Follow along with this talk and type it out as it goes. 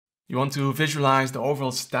You want to visualize the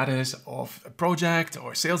overall status of a project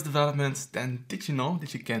or sales development, then did you know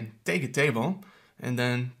that you can take a table and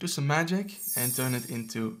then do some magic and turn it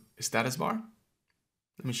into a status bar?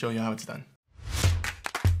 Let me show you how it's done.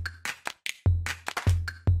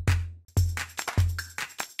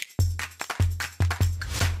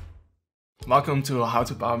 Welcome to How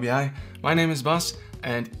to Power BI. My name is Bas,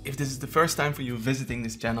 and if this is the first time for you visiting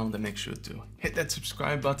this channel, then make sure to hit that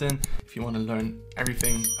subscribe button if you want to learn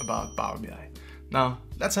everything about Power BI. Now,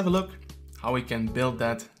 let's have a look how we can build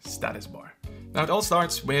that status bar. Now, it all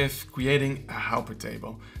starts with creating a helper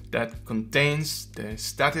table that contains the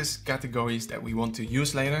status categories that we want to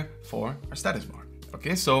use later for our status bar.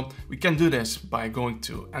 Okay, so we can do this by going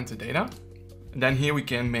to Enter Data. And then here we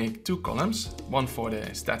can make two columns, one for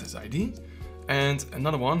the status ID and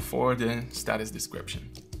another one for the status description.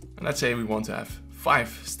 And let's say we want to have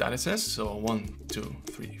 5 statuses, so 1, 2,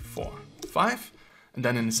 3, 4, 5. And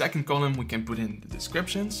then in the second column we can put in the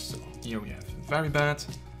descriptions. So here we have very bad,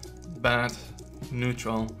 bad,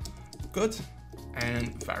 neutral, good,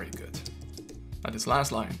 and very good. Now this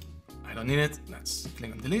last line, I don't need it. Let's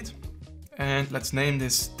click on delete. And let's name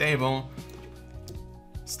this table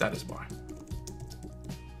status bar.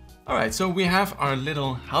 Alright, so we have our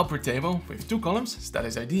little helper table with 2 columns,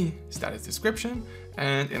 status ID, status description,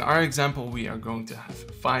 and in our example we are going to have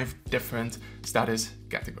 5 different status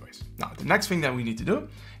categories. Now the next thing that we need to do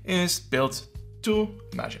is build 2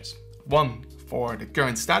 measures. One for the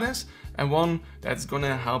current status and one that's going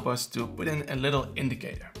to help us to put in a little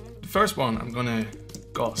indicator. The first one I'm going to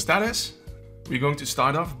call status. We're going to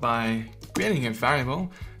start off by creating a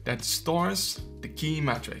variable that stores the key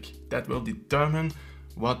metric that will determine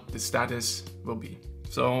what the status will be.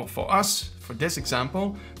 So for us, for this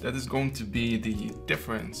example, that is going to be the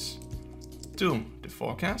difference to the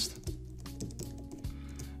forecast.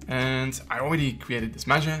 And I already created this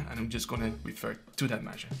measure and I'm just going to refer to that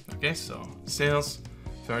measure. Okay, so sales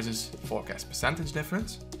versus forecast percentage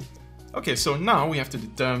difference. Okay, so now we have to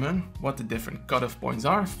determine what the different cutoff points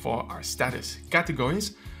are for our status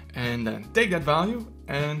categories and then take that value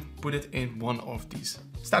and put it in one of these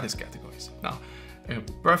status categories. Now, a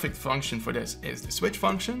perfect function for this is the switch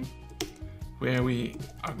function, where we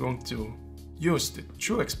are going to use the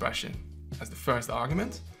true expression as the first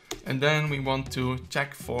argument, and then we want to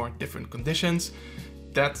check for different conditions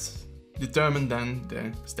that determine then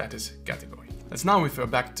the status category. Let's now refer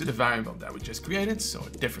back to the variable that we just created, so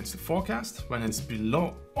difference to forecast when it's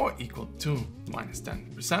below or equal to minus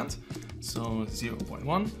 10%, so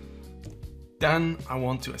 0.1, then I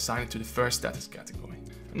want to assign it to the first status category.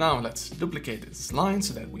 Now let's duplicate this line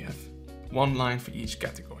so that we have one line for each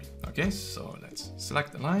category. Okay, so let's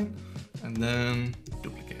select the line and then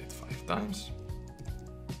duplicate it 5 times.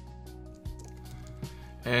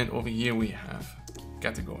 And over here we have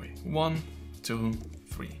category 1, 2,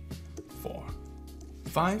 3, 4,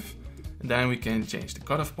 5. And then we can change the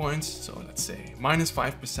cutoff points. So let's say minus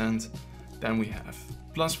 5%, then we have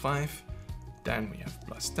plus 5, then we have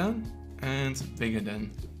plus 10 and bigger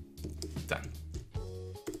than 10.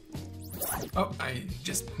 Oh, I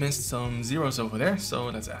just missed some zeros over there, so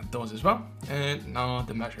let's add those as well. And now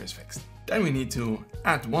the measure is fixed. Then we need to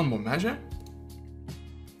add one more measure.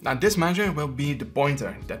 Now this measure will be the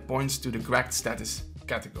pointer that points to the correct status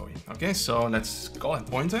category. Okay, so let's call it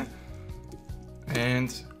pointer.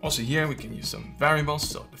 And also here we can use some variables.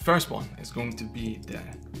 So the first one is going to be the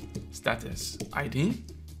status ID.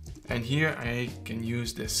 And here I can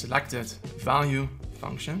use the selected value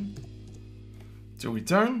function to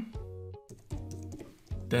return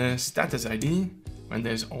the status ID when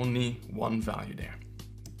there's only one value there.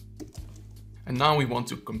 And now we want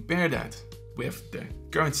to compare that with the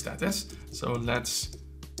current status. So let's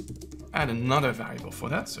add another variable for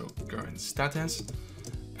that. So current status.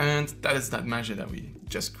 And that is that measure that we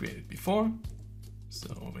just created before. So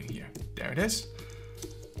over here, there it is.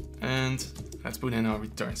 And let's put in our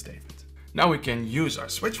return statement. Now we can use our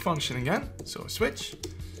switch function again. So switch.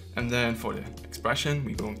 And then for the expression,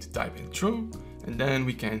 we're going to type in true. And then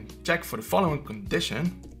we can check for the following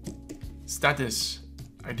condition. Status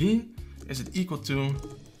ID, is it equal to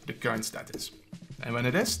the current status? And when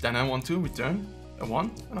it is, then I want to return a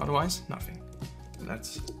 1 and otherwise nothing.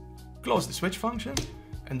 Let's close the switch function.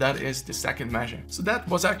 And that is the second measure. So that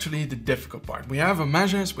was actually the difficult part. We have our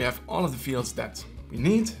measures, we have all of the fields that we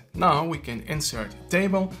need. Now we can insert a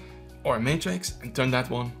table or a matrix and turn that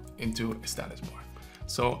one into a status bar.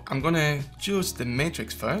 So I'm gonna choose the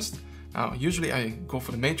matrix first. Now, usually I go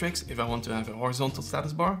for the matrix if I want to have a horizontal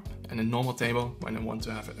status bar, and a normal table when I want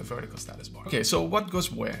to have a vertical status bar. Okay, so what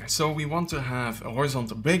goes where? So we want to have a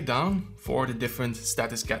horizontal breakdown for the different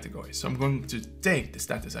status categories. So I'm going to take the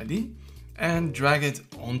status ID and drag it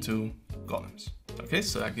onto columns. Okay,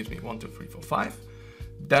 so that gives me 1, 2, 3, 4, 5.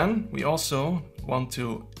 Then we also want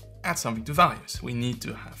to add something to values. We need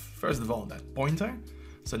to have, first of all, that pointer.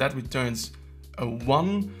 So that returns a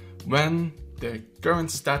 1 when the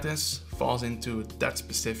current status falls into that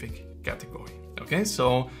specific category. Okay,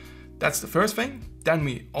 so that's the first thing. Then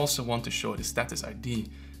we also want to show the status ID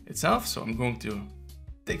itself. So I'm going to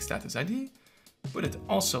take status ID, put it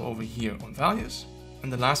also over here on values.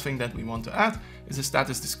 And the last thing that we want to add is a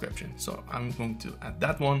status description. So I'm going to add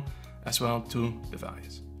that one as well to the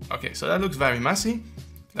values. Okay, so that looks very messy.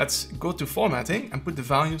 Let's go to formatting and put the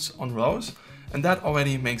values on rows. And that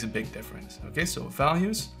already makes a big difference. Okay, so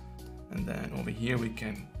values, and then over here we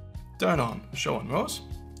can turn on show on rows.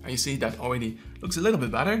 And you see that already looks a little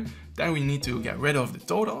bit better. Then we need to get rid of the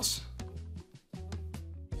totals.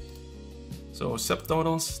 So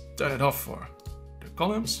subtotals, turn it off for the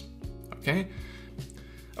columns. Okay.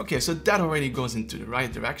 Okay, so that already goes into the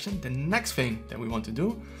right direction. The next thing that we want to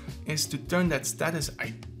do is to turn that status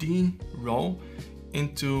ID row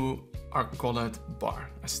into our colored bar,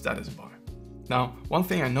 a status bar. Now, one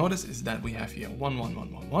thing I noticed is that we have here 1, 1,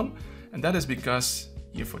 1, 1, 1, and that is because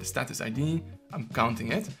here for the status ID, I'm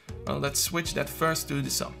counting it. Well, let's switch that first to the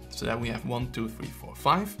sum, so that we have 1, 2, 3, 4,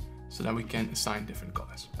 5, so that we can assign different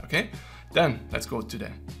colors, okay? Then let's go to the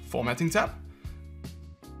formatting tab,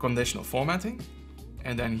 conditional formatting,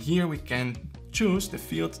 and then here we can choose the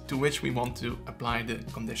field to which we want to apply the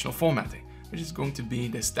conditional formatting, which is going to be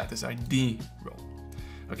the status ID row.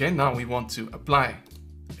 Okay, now we want to apply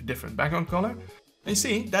a different background color. And you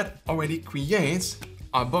see that already creates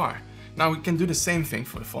our bar. Now we can do the same thing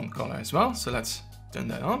for the font color as well. So let's turn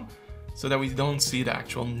that on so that we don't see the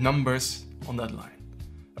actual numbers on that line.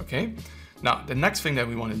 Okay, now the next thing that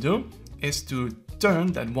we want to do is to turn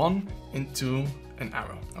that one into an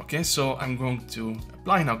arrow. Okay, so I'm going to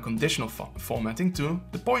apply now conditional formatting to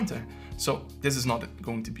the pointer. So this is not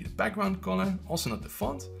going to be the background color, also not the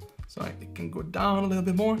font. So I can go down a little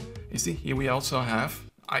bit more. You see, here we also have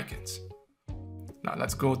icons. Now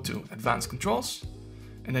let's go to advanced controls.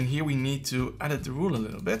 And then here we need to edit the rule a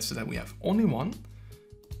little bit so that we have only one.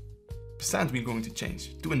 Percent we're going to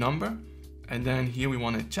change to a number. And then here we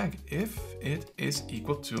want to check if it is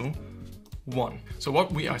equal to 1. So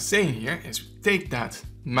what we are saying here is take that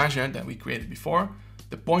measure that we created before,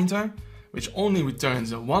 the pointer, which only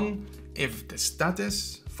returns a 1 if the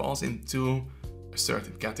status falls into a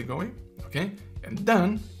certain category, okay? And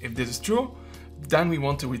then, if this is true, then we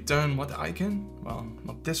want to return what icon? Well,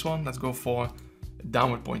 not this one, let's go for a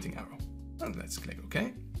downward pointing arrow. And let's click OK.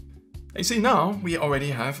 And you see now, we already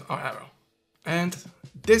have our arrow. And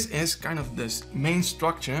this is kind of this main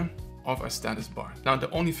structure of our status bar. Now, the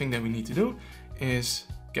only thing that we need to do is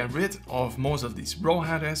get rid of most of these row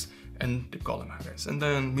headers and the column headers, and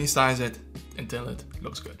then resize it until it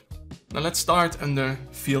looks good. Now let's start under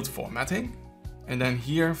field formatting. And then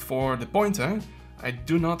here for the pointer, I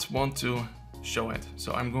do not want to show it.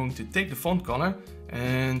 So I'm going to take the font color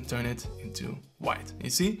and turn it into white. You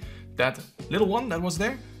see that little one that was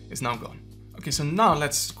there is now gone. Okay, so now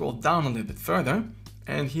let's scroll down a little bit further.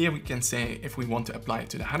 And here we can say if we want to apply it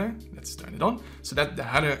to the header, let's turn it on so that the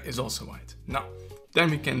header is also white. Now, then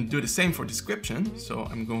we can do the same for description. So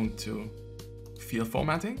I'm going to field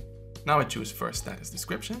formatting. Now I choose first status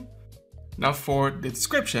description. Now for the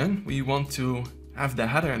description, we want to have the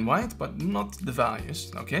header in white, but not the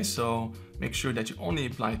values. Okay, so make sure that you only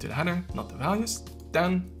apply it to the header, not the values.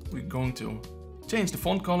 Then we're going to change the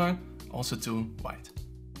font color also to white.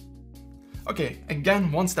 Okay,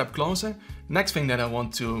 again, one step closer. Next thing that I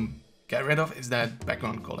want to get rid of is that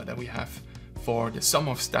background color that we have for the sum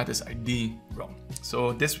of status ID row.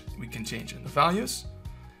 So this we can change in the values.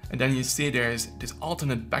 And then you see there is this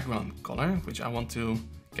alternate background color, which I want to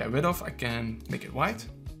get rid of. I can make it white,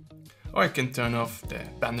 or I can turn off the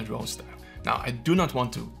banded row style. Now, I do not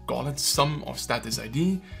want to call it sum of status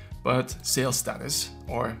ID, but sales status,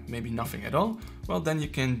 or maybe nothing at all. Well, then you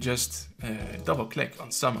can just double click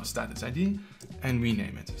on sum of status ID and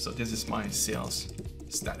rename it. So this is my sales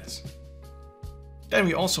status. Then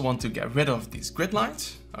we also want to get rid of these grid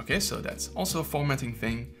lines. Okay, so that's also a formatting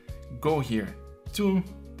thing. Go here to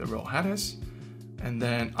the row headers, and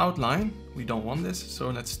then outline, we don't want this, so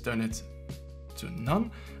let's turn it to none.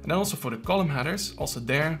 And then also for the column headers, also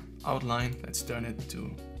there, outline, let's turn it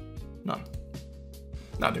to none.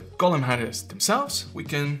 Now the column headers themselves, we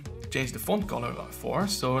can change the font color for,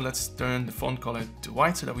 so let's turn the font color to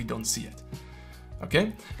white so that we don't see it.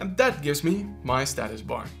 Okay, and that gives me my status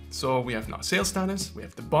bar. So we have now sales status, we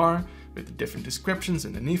have the bar with the different descriptions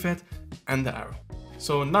underneath it, and the arrow.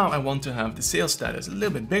 So now I want to have the sales status a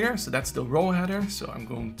little bit bigger, so that's the row header. So I'm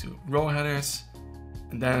going to row headers,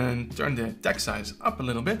 and then turn the text size up a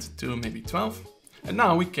little bit to maybe 12. And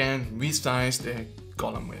now we can resize the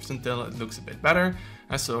column widths until it looks a bit better.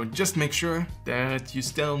 And so just make sure that you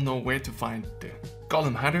still know where to find the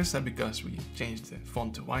column headers, because we changed the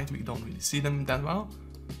font to white, we don't really see them that well.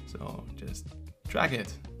 So just drag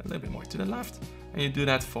it a little bit more to the left, and you do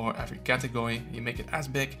that for every category. You make it as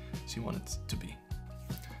big as you want it to be.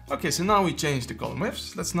 Okay, so now we change the column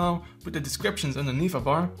widths. Let's now put the descriptions underneath a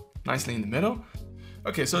bar, nicely in the middle.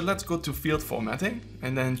 Okay, so let's go to field formatting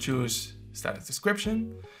and then choose status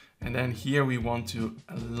description. And then here we want to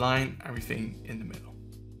align everything in the middle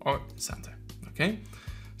or center. Okay,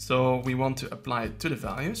 so we want to apply it to the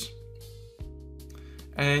values.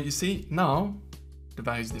 And you see now the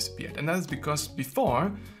values disappeared. And that is because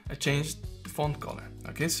before I changed the font color.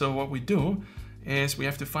 Okay, so what we do is we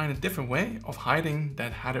have to find a different way of hiding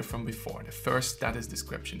that header from before, the first status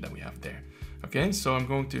description that we have there. Okay, so I'm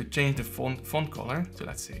going to change the font color to,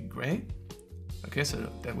 let's say, gray. Okay, so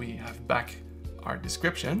that we have back our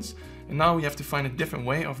descriptions. And now we have to find a different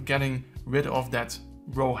way of getting rid of that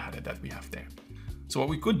row header that we have there. So what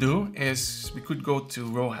we could do is we could go to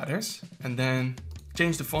row headers and then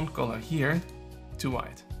change the font color here to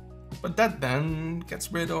white. But that then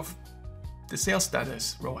gets rid of the sales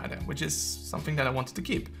status row header, which is something that I wanted to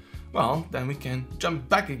keep. Well, then we can jump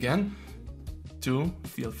back again to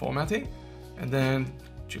field formatting and then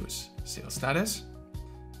choose sales status.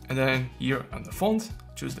 And then here under font,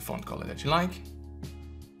 choose the font color that you like.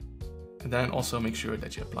 And then also make sure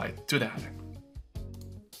that you apply it to the header.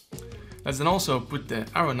 Let's then also put the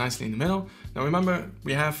arrow nicely in the middle. Now remember,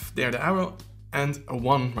 we have there the arrow and a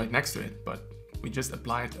 1 right next to it, but we just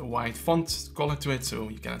applied a white font color to it so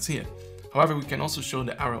you cannot see it. However, we can also show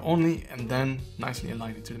the arrow only and then nicely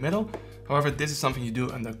align it to the middle. However, this is something you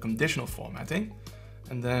do under conditional formatting.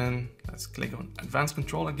 And then let's click on advanced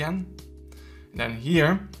control again. And then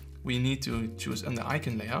here we need to choose under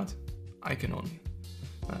icon layout, icon only.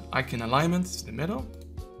 Icon alignment is the middle.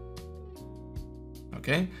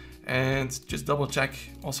 Okay, and just double check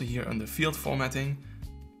also here under field formatting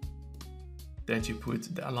that you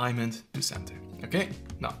put the alignment to center. Okay,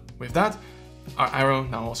 now with that, our arrow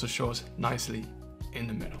now also shows nicely in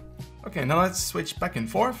the middle. Okay, now let's switch back and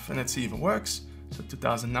forth and let's see if it works. So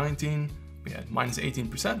 2019, we had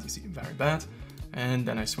 -18%, you see, very bad. And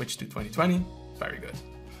then I switched to 2020, very good.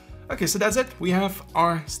 Okay, so that's it. We have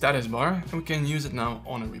our status bar and we can use it now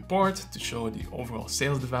on a report to show the overall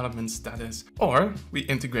sales development status, or we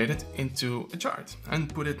integrate it into a chart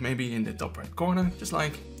and put it maybe in the top right corner, just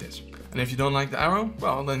like this. And if you don't like the arrow,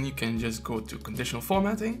 well, then you can just go to conditional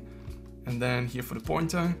formatting and then here for the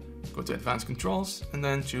pointer, go to advanced controls and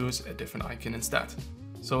then choose a different icon instead.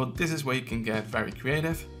 So this is where you can get very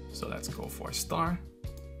creative. So let's go for a star.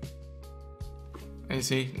 And you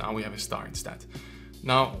see, now we have a star instead.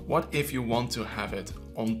 Now, what if you want to have it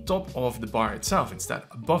on top of the bar itself instead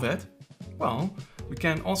above it? Well, we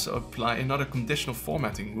can also apply another conditional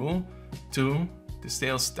formatting rule to the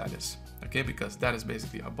sales status. Okay, because that is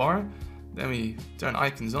basically our bar. Then we turn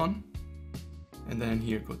icons on and then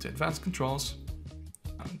here go to advanced controls.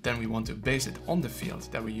 Then we want to base it on the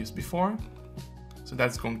field that we used before. So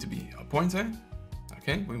that's going to be a pointer.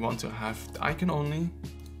 Okay, we want to have the icon only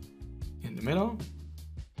in the middle.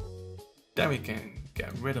 Then we can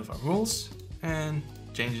get rid of our rules and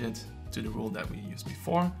change it to the rule that we used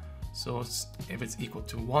before. So if it's equal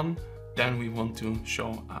to 1, then we want to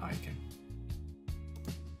show our icon.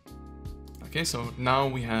 Okay, so now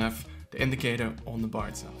we have the indicator on the bar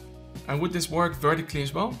itself. And would this work vertically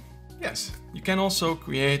as well? Yes, you can also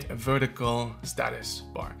create a vertical status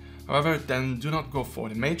bar. However, then do not go for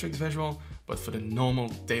the matrix visual, but for the normal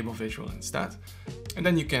table visual instead. And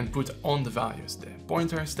then you can put on the values, the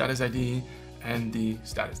pointer, status ID, and the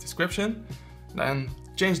status description. Then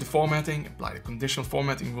change the formatting, apply the conditional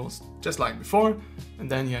formatting rules just like before, and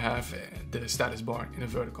then you have the status bar in a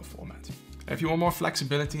vertical format. If you want more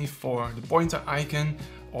flexibility for the pointer icon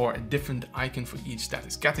or a different icon for each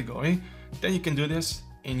status category, then you can do this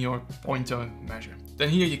in your pointer measure. Then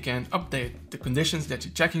here you can update the conditions that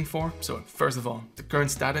you're checking for. So first of all, the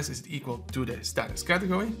current status, is it equal to the status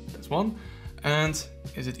category? That's one. And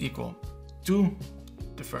is it equal to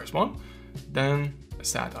the first one? Then a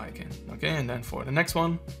sad icon. Okay, and then for the next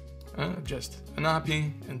one, just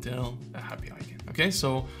unhappy until a happy icon. Okay,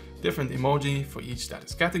 so different emoji for each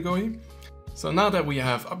status category. So now that we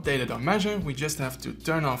have updated our measure, we just have to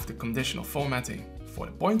turn off the conditional formatting for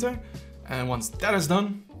the pointer. And once that is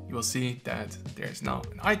done, you will see that there's now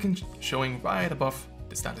an icon showing right above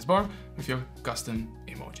the status bar with your custom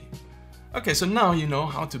emoji. Okay, so now you know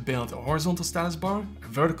how to build a horizontal status bar, a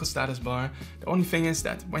vertical status bar. The only thing is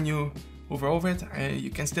that when you hover over it, you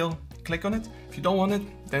can still click on it. If you don't want it,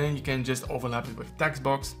 then you can just overlap it with a text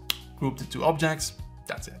box, group the two objects,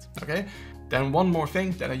 that's it, okay? Then one more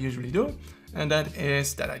thing that I usually do, and that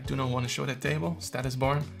is that I do not want to show that table, status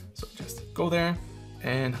bar. So just go there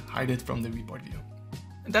and hide it from the report view.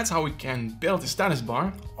 And that's how we can build a status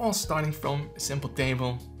bar, all starting from a simple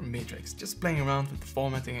table or matrix, just playing around with the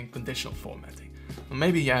formatting and conditional formatting. Or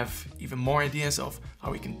maybe you have even more ideas of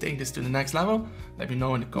how we can take this to the next level. Let me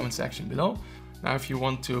know in the comment section below. Now, if you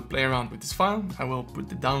want to play around with this file, I will put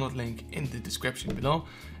the download link in the description below.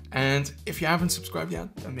 And if you haven't subscribed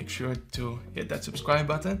yet, then make sure to hit that subscribe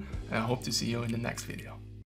button. I hope to see you in the next video.